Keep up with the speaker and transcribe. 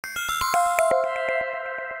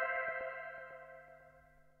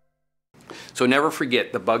So never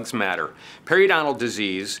forget, the bugs matter. Periodontal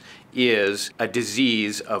disease is a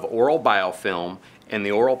disease of oral biofilm and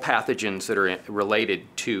the oral pathogens that are related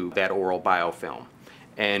to that oral biofilm.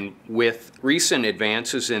 And with recent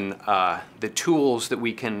advances in the tools that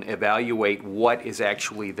we can evaluate what is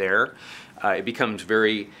actually there, it becomes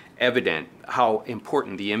very evident how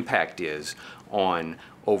important the impact is on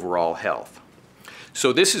overall health.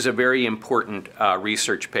 So this is a very important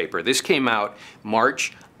research paper. This came out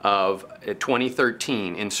March of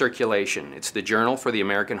 2013 in Circulation. It's the Journal for the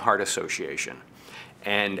American Heart Association.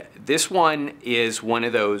 And this one is one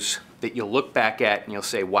of those that you'll look back at and you'll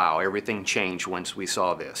say, wow, everything changed once we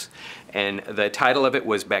saw this. And the title of it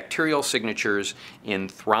was Bacterial Signatures in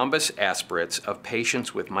Thrombus Aspirates of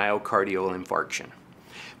Patients with Myocardial Infarction.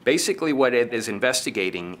 Basically what it is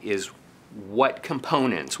investigating is what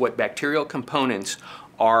components, what bacterial components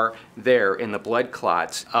are there in the blood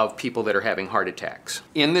clots of people that are having heart attacks.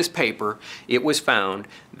 In this paper, it was found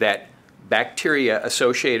that bacteria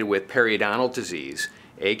associated with periodontal disease,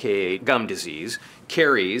 aka gum disease,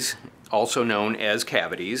 caries, also known as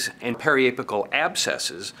cavities, and periapical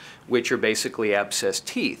abscesses, which are basically abscessed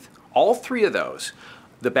teeth. All three of those,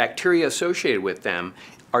 the bacteria associated with them,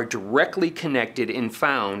 are directly connected and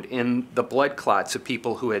found in the blood clots of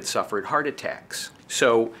people who had suffered heart attacks.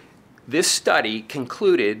 So this study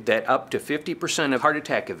concluded that up to 50% of heart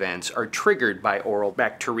attack events are triggered by oral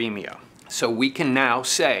bacteremia. So we can now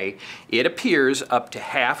say it appears up to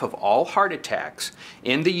half of all heart attacks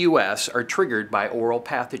in the US are triggered by oral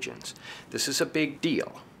pathogens. This is a big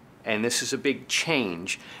deal, and this is a big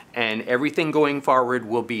change, and everything going forward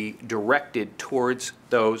will be directed towards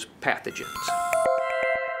those pathogens.